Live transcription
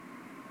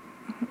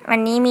วั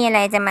นนี้มีอะไร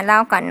จะมาเล่า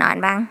ก่อนนอน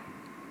บ้าง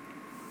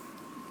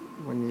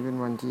วันนี้เป็น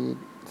วันที่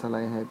สไล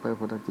ด์ Hyper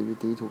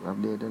Productivity ถูกอัป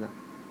เดตด้วยล่ะ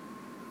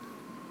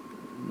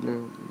เ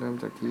ริ่ม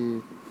จากที่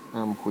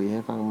คุยให้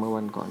ฟังเมื่อ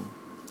วันก่อน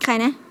ใคร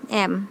นะแอ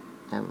ม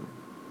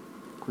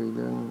คุยเ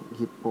รื่อง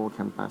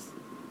Hippocampus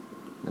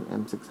แอ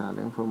มศึกษาเ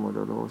รื่อง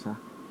Pomodoro ใช่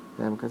แ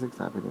อมก็ศึกษ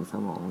าไปถึงส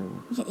มองเลย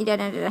เดี๋ย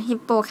วฮิป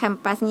โปแคม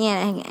ปัสเนี่ยอะ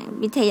ไร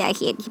วิทยาเ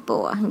ขตฮิปโป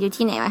อยู่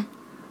ที่ไหนวะ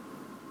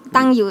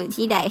ตั้งอยู่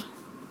ที่ใด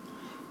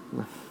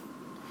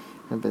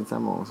มันเป็นส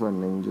มองส่วน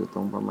หนึ่งอยู่ต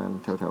รงประมาณ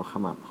แถวๆข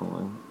มับขอ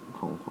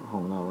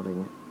งเราอะไร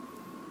เงี้ย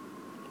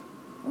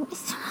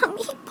สมอง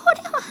มีฮิปโป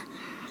ด้วยวะ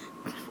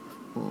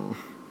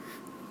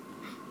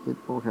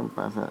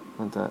Hippocampus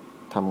มันจะ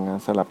ทำงาน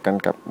สลับกัน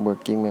กับ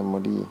working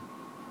memory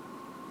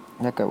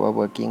ถ้าเกิดว่า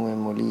working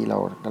memory เรา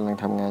กำลัง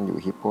ทำงานอยู่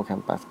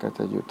Hippocampus ก็จ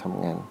ะหยุดท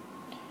ำงาน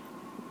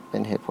เป็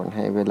นเหตุผลใ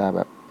ห้เว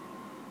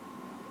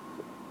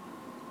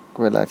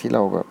ลาที่เร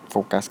าแบบโฟ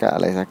กัสกับอะ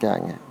ไรสักอย่าง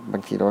เนี่ยบา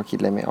งทีเราคิด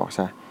อะไรไม่ออกใ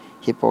ช่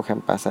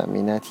Hippocampus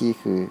มีหน้าที่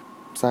คือ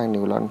สร้างนิ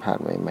วรอนผ่าน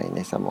ใหม่ๆใน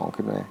สมอง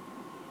ขึ้นมา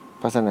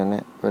เพราะฉะนั้นเ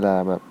นี่ยเวลา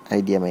แบบไอ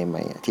เดียให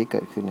ม่ๆที่เ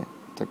กิดขึ้นเนี่ย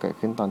จะเกิด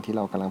ขึ้นตอนที่เ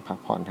รากำลังพัก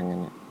ผ่อนทั้งนั้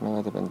นเนี่ยไม่ว่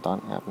าจะเป็นตอน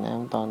อาบน้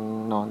ำตอน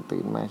นอน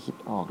ตื่นมาคิด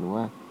ออกหรือ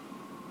ว่า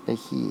ไป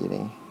ขี่อะไร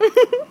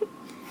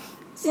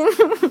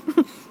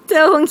เจ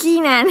อคงขี้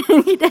นาน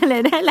คิดอะไร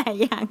ได้หลาย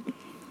อย่าง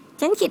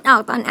ฉันคิดออ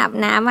กตอนอาบ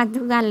น้ำมา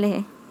ทุกวันเลย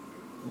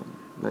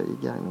และอีก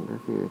อย่างนึงก็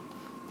คือ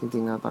จริ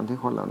งๆแล้วตอนที่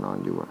คนเรานอน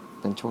อยู่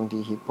เป็นช่วง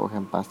ที่ฮิปโปแค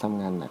มปัสท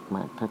ำงานหนักม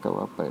ากถ้าเกิด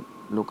ว่าเปิด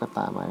ลูกต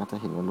ามาก็จะ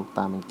เห็นว่าลูกต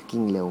ามัน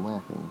กิ้งเร็วมา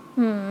กเลย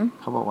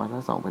เขาบอกว่าถ้า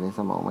ส่องไปในส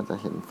มองมันจะ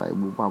เห็นไฟ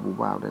บู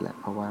บาด้วยแหละ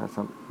เพราะว่าส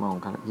มอง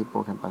ฮิปโป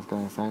แคมปัสกำ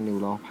ลังสร้างนิว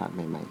รอนผ่านใ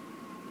หม่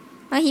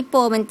ๆว่าฮิปโป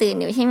มันตื่น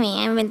อยู่ใช่ไหม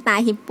มันเป็นตา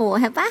ฮิปโป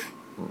ใช่ปะ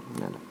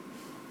นั่นแหละ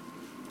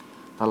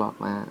ตลอด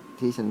มา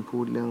ที่ฉันพู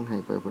ดเรื่อง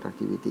Hyper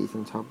Productivity ฉั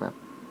นชอบแบบ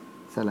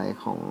สไลด์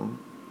ของ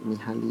มิ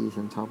ฮารี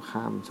ฉันชอบ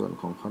ข้ามส่วน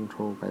ของ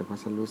Control ไปเพราะ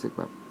ฉันรู้สึก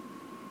แบบ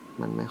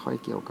มันไม่ค่อย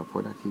เกี่ยวกับ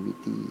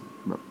productivity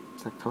แบบ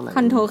สักเท่าไหร่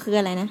control คือ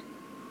อะไรนะ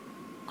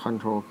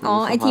control คือ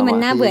ไอที่มัน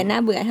น่าเบื่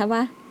อใช่ป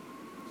ะ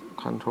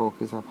control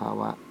คือสภา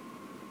วะ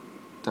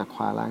จากข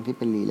วาล่างที่เ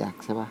ป็น relax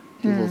ใช่ปะ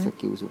ที่ใช้ส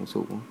กิล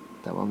สูง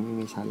แต่ว่าไม่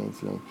มี challenge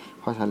เลย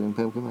พอ challenge เ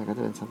พิ่มขึ้นมาก็จ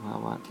ะเป็นสภา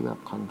วะที่แบบ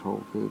control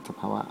คือส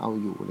ภาวะเอา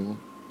อยู่อะไรเงี้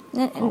ย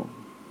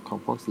ของ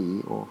พวก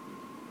CEO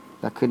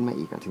แล้วขึ้นมา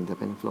อีกถึงจะ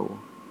เป็น flow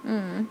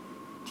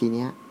ทีเ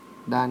นี้ย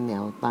ด้านแน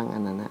วตั้งอั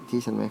นนั้นที่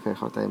ฉันไม่เคย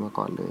เข้าใจมา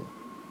ก่อนเลย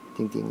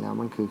จริงๆแล้ว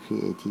มันคือ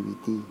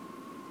creativity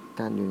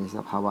การอยู่ในส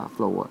ภาวะ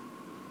flow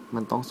มั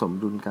นต้องสม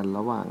ดุลกันร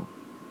ะหว่าง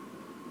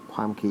คว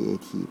าม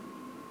creative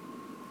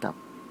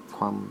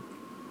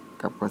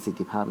กับประสิท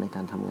ธิภาพในก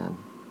ารทำงาน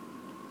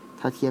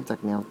ถ้าเทียบจาก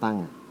แนวตั้ง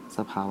ส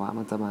ภาวะ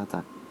มันจะมาจ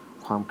าก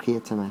ความเครีย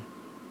ดใช่ไหม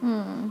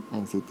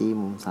anxiety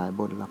มุมซ้าย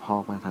บนแล้วพอ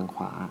มาทางข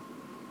วา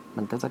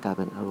มันก็จะกลายเ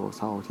ป็น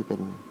arousal ที่เป็น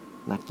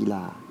นักกีฬ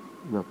า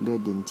แบบเลือด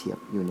เย็นเฉียบ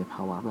อยู่ในภ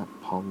าวะแบบ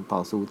พร้อมต่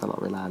อสู้ตลอด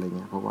เวลาอะไร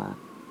เงี้ยเพราะว่า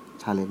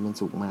challenge มัน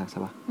สูงมากใช่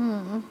ปะ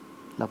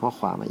แล้วพอข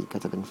วามาอีกก็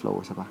จะเป็น flow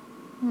ใช่ปะ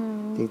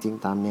จริง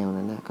ๆตามแนว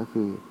นั้นเนี่ยก็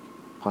คือ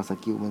พอส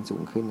กิลมันสู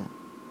งขึ้น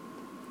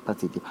ประ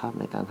สิทธิภาพ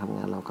ในการทำง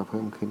านเราก็เ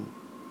พิ่มขึ้น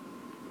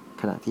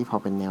ขณะที่พอ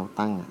เป็นแนว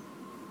ตั้ง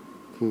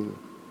คือ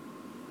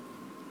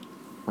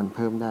มันเ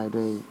พิ่มได้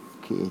ด้วย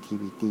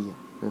creativity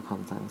ด้วยควา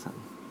มสร้างสรร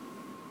ค์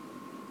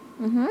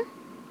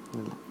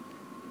นั่นแหละ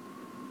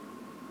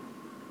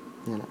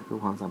นี่แหละคือ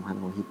ความสำคัญ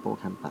ของ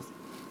Hippocampus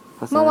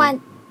เมื่อวาน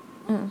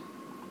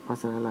เพราะ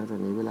ฉะนั้นหลังจาก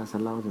นี้เวลาฉั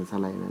นเล่าถึงส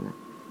ไลด์นั้น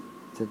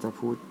ฉันจะ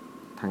พูด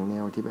ทางแน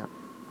วที่แบบ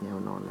แนว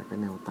นอนแล้วก็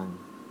แนวตั้ง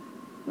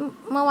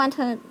เมื่อวานเธ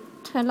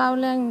อเล่า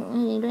เรื่อง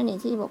นี้ด้วยนี่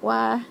ที่บอกว่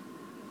า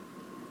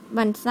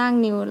มันสร้าง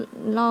นิว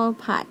รอน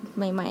ผ่านใ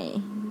หม่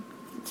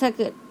ๆถ้าเ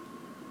กิด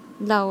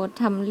เรา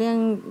ทำเรื่อง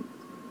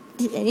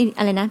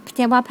อะไรนะเ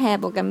รียกว่าแพร์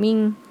โปรแกรมมิ่ง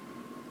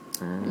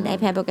ได้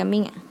แพร์โปรแกรม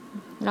มิ่ง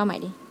เล่าใหม่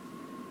ดิ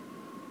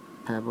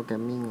แพร์โปรแกร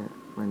มมิ่ง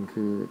มัน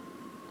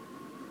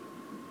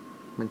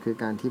คือ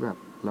การที่แบบ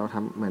เราท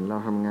ำเหมือนเรา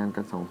ทำงาน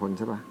กัน2คนใ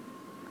ช่ป่ะ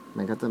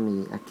มันก็จะมี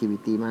แอคทิวิ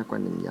ตี้มากกว่า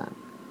1อย่าง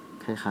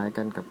คล้ายๆ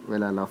กันกับเว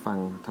ลาเราฟัง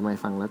ทำไม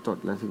ฟังแล้วจด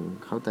แล้วถึง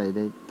เข้าใจไ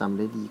ด้จำไ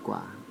ด้ดีกว่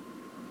า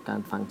การ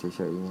ฟังเฉย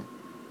ๆอย่างเงี้ย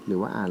หรือ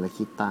ว่าอ่านแล้ว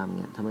คิดตาม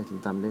เงี้ยทำไมถึง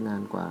จำได้นา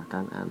นกว่าก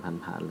ารอ่าน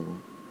ผ่านๆอะไรเ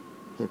งี้ย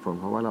เหตุผล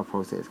เพราะว่าเรา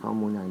process ข้อ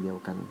มูลอย่างเดียว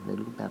กันใน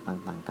รูปแบบ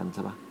ต่างๆกันใ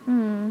ช่ป่ะ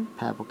แพ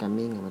ร์โปรแกรม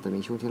มิ่งมันจะมี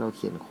ช่วงที่เราเ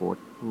ขียนโค้ด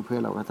เพื่อ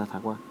นเราก็จะทั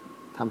กว่า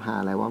ทำหา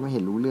อะไรว่าไม่เ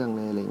ห็นรู้เรื่องเ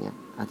ลยอะไรเงี้ย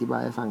อธิบา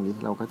ยให้ฟังดิ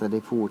เราก็จะได้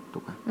พูดถู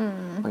กป่ะ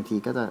บางที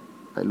ก็จะ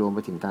ไปรวมไป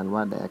ถึงการว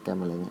าดไดอะแกรม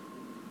อะไรเงี้ย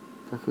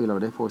ก็คือเรา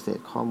ได้โปรเซส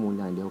ข้อมูล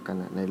อย่างเดียวกัน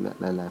ใ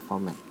นหลายๆฟอ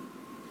ร์แมต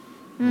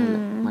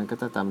มันก็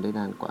จะจำได้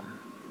นานกว่า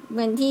เห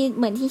มือนที่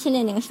เรี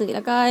ยนหนังสือแ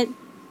ล้วก็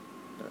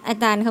อา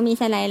จารย์เขามี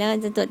สไลด์แล้ว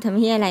จะจดท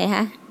ำที่อะไรค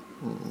ะ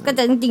ก็จ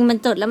ะจริงๆมัน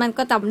จดแล้วมัน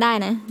ก็จำได้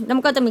นะแล้ว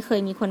มันก็จะเคย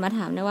มีคนมาถ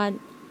ามนะว่า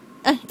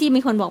ที่มี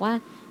คนบอกว่า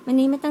วัน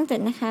นี้ไม่ต้องจด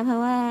นะคะเพราะ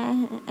ว่า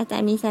อาจา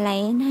รย์มีสไล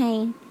ด์ให้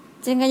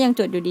ซึ่งก็ยัง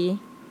จดอยู่ดี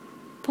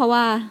เพราะว่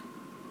า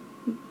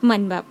มั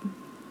นแบบ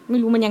ไม่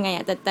รู้มันยังไง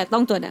แต่ต้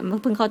องจด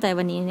เพิ่งเข้าใจ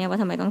วันนี้เนี่ยว่า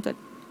ทำไมต้องจด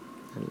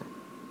นั่นแหละ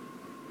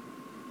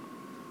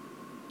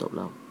จบแ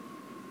ล้ว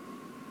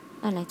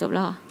อะไรจบแ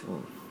ล้ว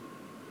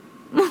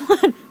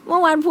เมื่ เ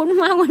มื่อวานพูด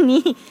มากกว่า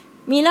นี้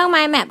มีเรื่อง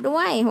mind map ด้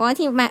วยเพราะว่า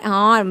ที่ไ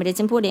ม่ได้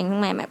ฉันพูดเองเรื่อ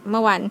ง mind map เ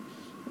มื่อวาน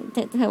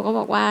เธอก็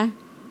บอกว่า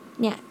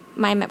เนี่ย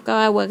mind map ก็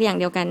เวิร์กอย่าง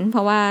เดียวกันเพร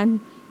าะว่า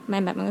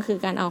mind map มันก็คือ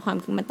การเอาความ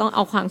มันต้องเอ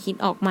าความคิด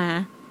ออกมา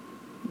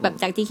แบบ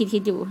จากที่คิ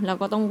ดอยู่เรา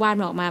ก็ต้องวาด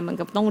มันออกมาเหมือน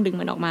กับต้องดึง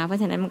มันออกมาเพรา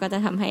ะฉะนั้นมันก็จะ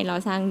ทำให้เรา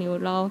สร้างนิว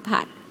เราผ่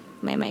าน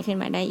ใหม่ๆขึ้น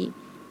มาได้อีก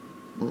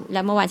แล้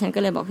วเมื่อวานฉันก็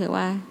เลยบอกเธอ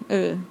ว่า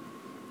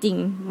จริง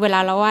เวลา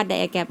เราวาดได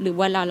อะแกรมหรือ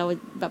ว่าเรา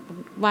แบบ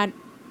วาด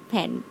แผ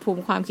นภู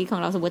มิความคิดขอ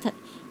งเราสมมติ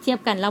เทียบ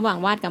กันระหว่าง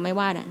วาดกับไม่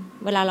วาด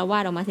เวลาเราวา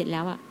ดออกมาเสร็จแล้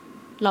ว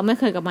เราไม่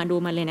เคยกลับมาดู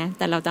มันเลยนะแ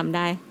ต่เราจำไ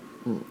ด้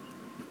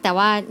แต่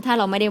ว่าถ้า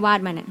เราไม่ได้วาด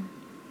มัน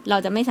เรา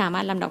จะไม่สามา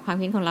รถลำดับความ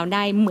คิดของเราไ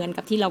ด้เหมือน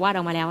กับที่เราวาดอ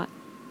อกมาแล้ว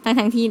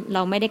ทั้งที่เร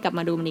าไม่ได้กลับ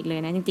มาดูมันอีกเลย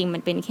นะจริงๆมั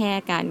นเป็นแค่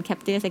การแคป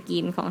เจอร์สกรี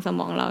นของสม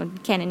องเรา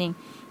แค่นั้นเอง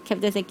แคป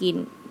เจอร์สกรีน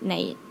ใน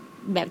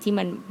แบบที่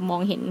มันมอ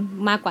งเห็น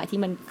มากกว่าที่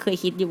มันเคย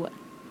คิดอยู่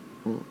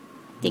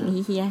จริง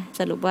เฮีย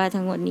สรุปว่า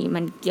ทั้งหมดนี้มั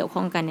นเกี่ยวข้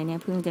องกันเนี่ย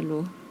เพิ่งจะ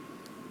รู้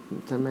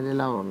ฉันไม่ได้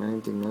เล่าหรอกนะจ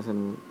ริงๆแล้วฉัน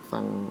ฟั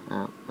ง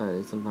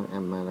ฉันฟังแอ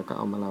มมาแล้วก็เ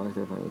อามาเล่าให้เธ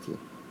อฟังอีกที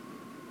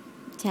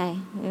ใช่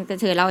ก็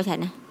เธอเล่าฉัน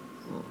นะ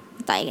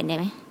ต่อยกันได้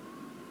ไหม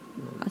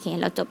โอเค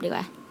เราจบดีก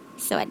ว่า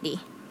สวัสดี